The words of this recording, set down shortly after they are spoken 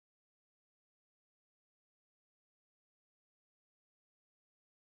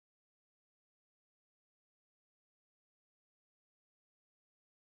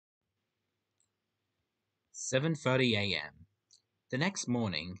7:30 a.m. The next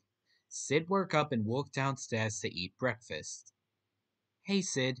morning, Sid woke up and walked downstairs to eat breakfast. "Hey,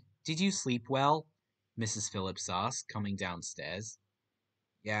 Sid, did you sleep well?" Mrs. Phillips asked, coming downstairs.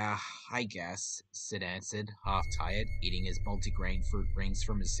 "Yeah, I guess," Sid answered, half-tired, eating his multigrain fruit rings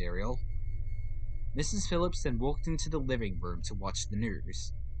from his cereal. Mrs. Phillips then walked into the living room to watch the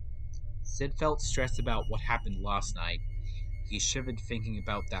news. Sid felt stressed about what happened last night. He shivered thinking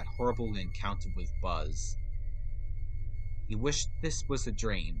about that horrible encounter with Buzz. He wished this was a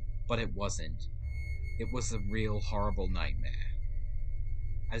dream, but it wasn't. It was a real horrible nightmare.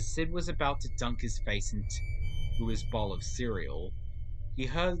 As Sid was about to dunk his face into his bowl of cereal, he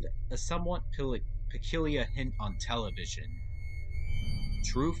heard a somewhat peculiar hint on television.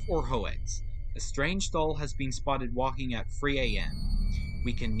 "Truth or hoax? A strange doll has been spotted walking at 3 a.m.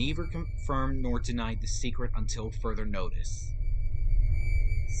 We can neither confirm nor deny the secret until further notice."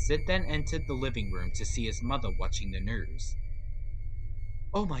 Sid then entered the living room to see his mother watching the news.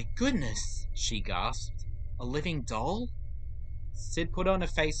 "Oh my goodness!" she gasped. "A living doll?" Sid put on a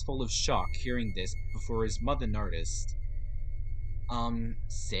face full of shock hearing this before his mother noticed.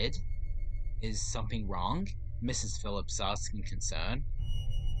 Sid? Is something wrong?" Mrs. Phillips asked in concern.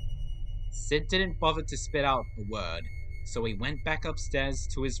 Sid didn't bother to spit out a word, so he went back upstairs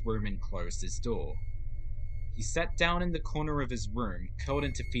to his room and closed his door. He sat down in the corner of his room, curled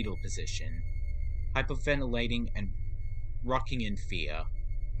into fetal position, hyperventilating and rocking in fear.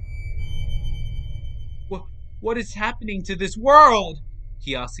 What is happening to this world?"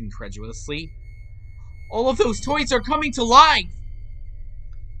 he asked incredulously. "All of those toys are coming to life!"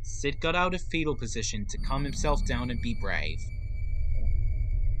 Sid got out of fetal position to calm himself down and be brave.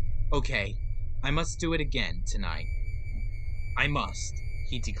 "Okay, I must do it again tonight. I must,"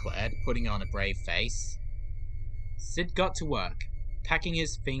 he declared, putting on a brave face. Sid got to work, packing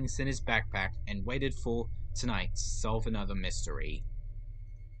his things in his backpack, and waited for tonight to solve another mystery.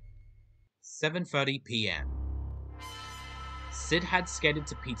 7:30 p.m. Sid had skated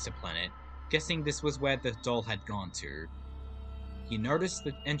to Pizza Planet, guessing this was where the doll had gone to. He noticed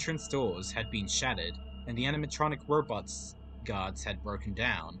the entrance doors had been shattered, and the animatronic robots guards had broken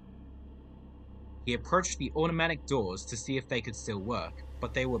down. He approached the automatic doors to see if they could still work,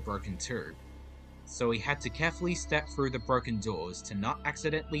 but they were broken too. So he had to carefully step through the broken doors to not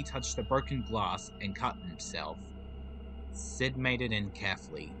accidentally touch the broken glass and cut himself. Sid made it in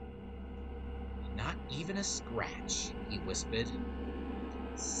carefully. "Not even a scratch," he whispered.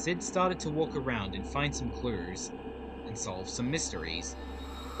 Sid started to walk around and find some clues and solve some mysteries,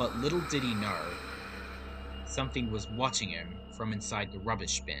 but little did he know, something was watching him from inside the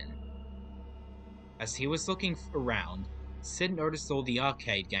rubbish bin. As he was looking around, Sid noticed all the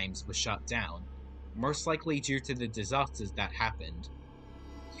arcade games were shut down, most likely due to the disasters that happened.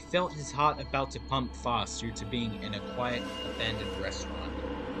 He felt his heart about to pump fast due to being in a quiet, abandoned restaurant.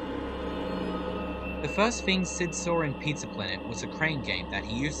 The first thing Sid saw in Pizza Planet was a crane game that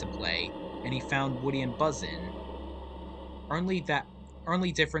he used to play, and he found Woody and Buzz in.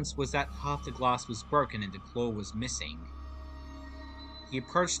 Only difference was that half the glass was broken and the claw was missing. He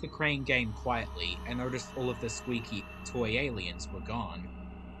approached the crane game quietly and noticed all of the squeaky toy aliens were gone.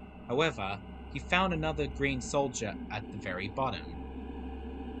 However, he found another green soldier at the very bottom.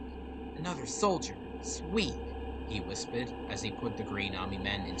 "Another soldier! Sweet!" he whispered as he put the green army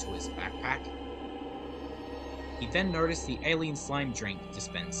men into his backpack. He then noticed the alien slime drink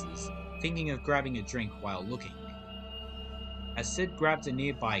dispensers, thinking of grabbing a drink while looking. As Sid grabbed a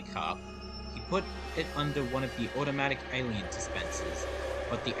nearby cup, he put it under one of the automatic alien dispensers,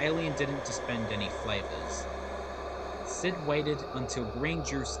 but the alien didn't dispense any flavors. Sid waited until green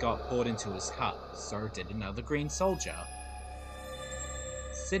juice got poured into his cup, so did another green soldier.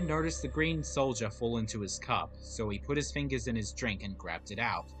 Sid noticed the green soldier fall into his cup, so he put his fingers in his drink and grabbed it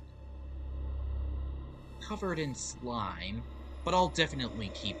out. "Covered in slime, but I'll definitely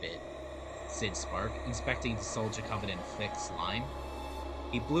keep it," Sid spoke, inspecting the soldier covered in thick slime.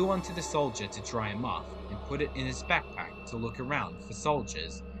 He blew onto the soldier to dry him off, and put it in his backpack to look around for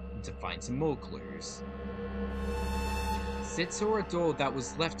soldiers and to find some more clues. Sid saw a door that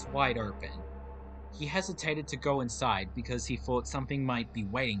was left wide open. He hesitated to go inside because he thought something might be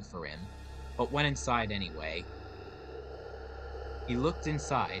waiting for him, but went inside anyway. He looked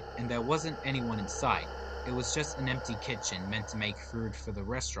inside, and there wasn't anyone inside. It was just an empty kitchen meant to make food for the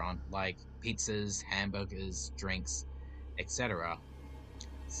restaurant, like pizzas, hamburgers, drinks, etc.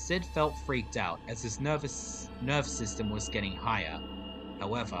 Sid felt freaked out as his nerve system was getting higher.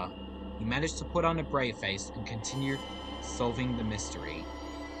 However, he managed to put on a brave face and continue solving the mystery.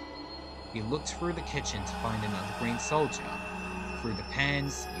 He looked through the kitchen to find another green soldier. Through the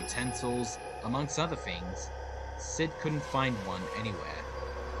pans, utensils, amongst other things, Sid couldn't find one anywhere.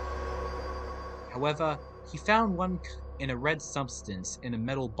 However, he found one in a red substance in a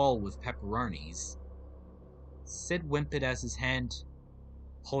metal bowl with pepperonis. Sid whimpered as his hand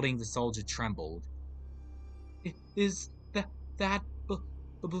holding the soldier trembled. Is that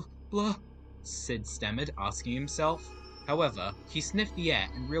blah? Sid stammered, asking himself. However, he sniffed the air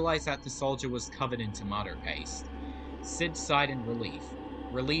and realized that the soldier was covered in tomato paste. Sid sighed in relief,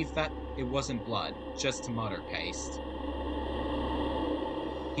 relieved that it wasn't blood, just tomato paste.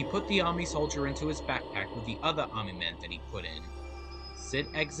 He put the army soldier into his backpack with the other army men that he put in. Sid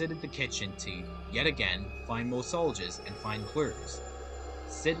exited the kitchen to, yet again, find more soldiers and find clues.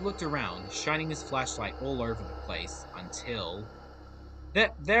 Sid looked around, shining his flashlight all over the place, until...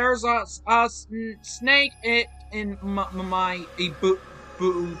 There's a snake in my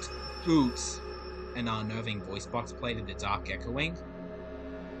boots. An unnerving voice box played in the dark, echoing.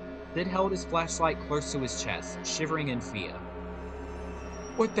 Sid held his flashlight close to his chest, shivering in fear.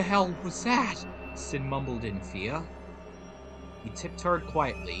 What the hell was that? Sid mumbled in fear. He tiptoed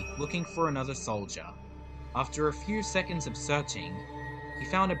quietly, looking for another soldier. After a few seconds of searching, he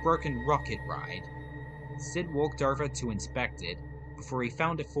found a broken rocket ride. Sid walked over to inspect it, before he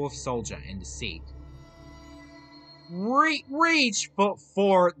found a fourth soldier in the seat. Reach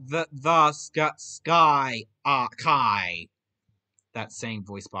for the sky, Kai, that same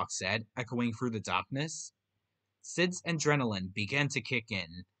voice box said, echoing through the darkness. Sid's adrenaline began to kick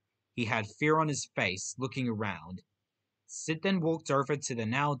in. He had fear on his face, looking around. Sid then walked over to the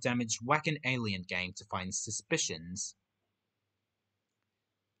now damaged Whack an Alien game to find suspicions.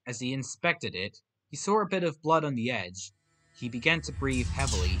 As he inspected it, he saw a bit of blood on the edge. He began to breathe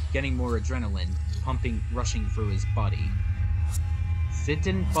heavily, getting more adrenaline rushing through his body. Sid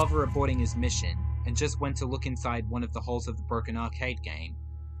didn't bother aborting his mission, and just went to look inside one of the holes of the broken arcade game.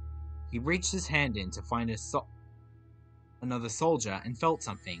 He reached his hand in to find another soldier and felt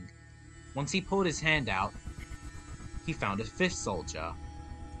something. Once he pulled his hand out, he found a fifth soldier,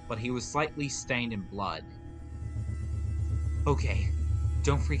 but he was slightly stained in blood. Okay,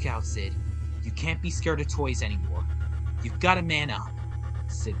 don't freak out, Sid. You can't be scared of toys anymore. You've got to man up,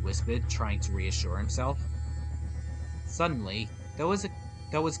 Sid whispered, trying to reassure himself. Suddenly, there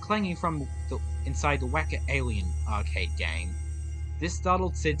was clanging from inside the Whack an Alien arcade game. This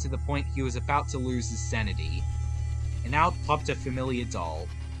startled Sid to the point he was about to lose his sanity. And out popped a familiar doll.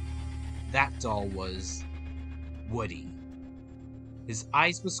 That doll was Woody. His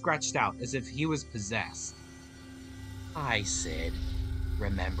eyes were scratched out as if he was possessed. Hi, Sid.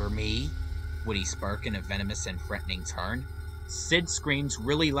 Remember me? Woody spoke in a venomous and threatening tone. Sid screamed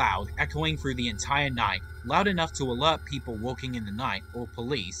really loud, echoing through the entire night, loud enough to alert people walking in the night or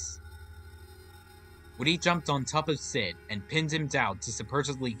police. Woody jumped on top of Sid and pinned him down to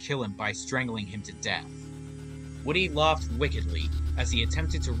supposedly kill him by strangling him to death. Woody laughed wickedly as he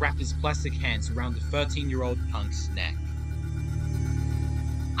attempted to wrap his plastic hands around the 13-year-old punk's neck.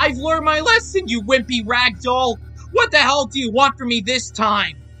 I've learned my lesson, you wimpy ragdoll! What the hell do you want from me this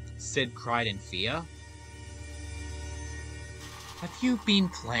time? Sid cried in fear. Have you been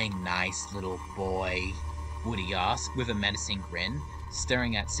playing nice, little boy? Woody asked with a menacing grin,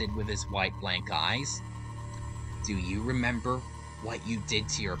 staring at Sid with his white blank eyes. Do you remember what you did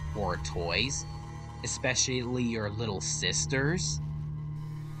to your poor toys? Especially your little sisters?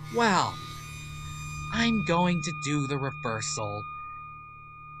 Well, I'm going to do the reversal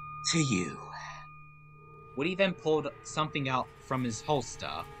to you. Woody then pulled something out from his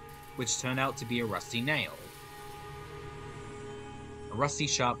holster, which turned out to be a rusty nail. A rusty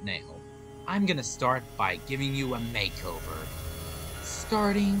sharp nail. I'm gonna start by giving you a makeover.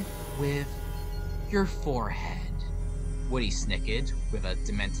 Starting with your forehead. Woody snickered, with a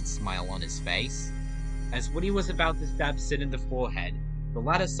demented smile on his face. As Woody was about to stab Sid in the forehead, the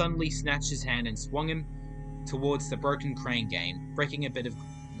latter suddenly snatched his hand and swung him towards the broken crane game, breaking a bit of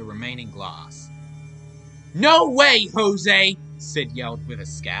the remaining glass. No way, Jose! Sid yelled with a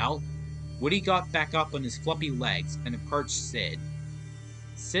scowl. Woody got back up on his floppy legs and approached Sid.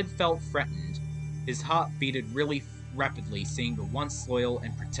 Sid felt threatened. His heart beated really rapidly seeing the once loyal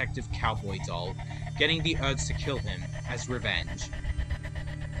and protective cowboy doll getting the urge to kill him as revenge.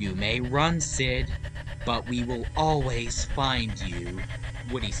 You may run, Sid, but we will always find you,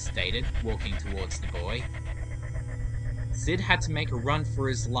 Woody stated, walking towards the boy. Sid had to make a run for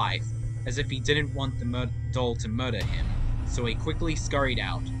his life, as if he didn't want the doll to murder him, so he quickly scurried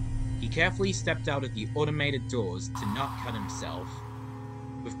out. He carefully stepped out of the automated doors to not cut himself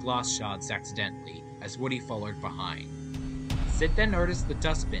with glass shards accidentally, as Woody followed behind. Sid then noticed the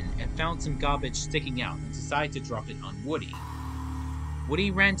dustbin and found some garbage sticking out and decided to drop it on Woody.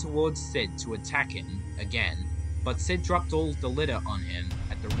 Woody ran towards Sid to attack him again, but Sid dropped all the litter on him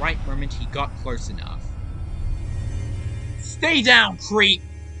at the right moment he got close enough. "Stay down, creep!"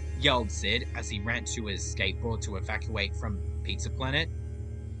 yelled Sid as he ran to his skateboard to evacuate from Pizza Planet.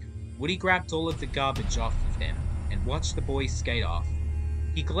 Woody grabbed all of the garbage off of him and watched the boy skate off.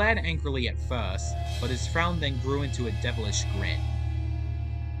 He glared angrily at first, but his frown then grew into a devilish grin.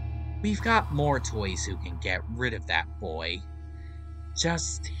 "We've got more toys who can get rid of that boy.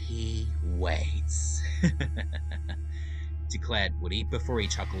 Just he waits," declared Woody before he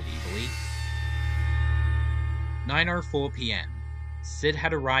chuckled evilly. 9:04 p.m. Sid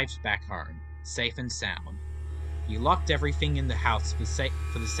had arrived back home, safe and sound. He locked everything in the house for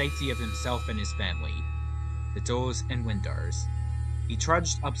the safety of himself and his family, the doors and windows. He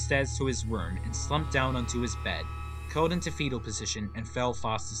trudged upstairs to his room and slumped down onto his bed, curled into fetal position, and fell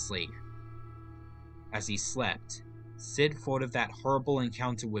fast asleep. As he slept, Sid thought of that horrible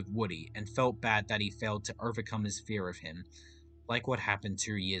encounter with Woody and felt bad that he failed to overcome his fear of him, like what happened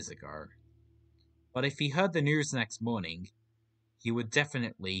 2 years ago. But if he heard the news next morning, he would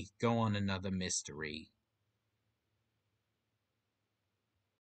definitely go on another mystery.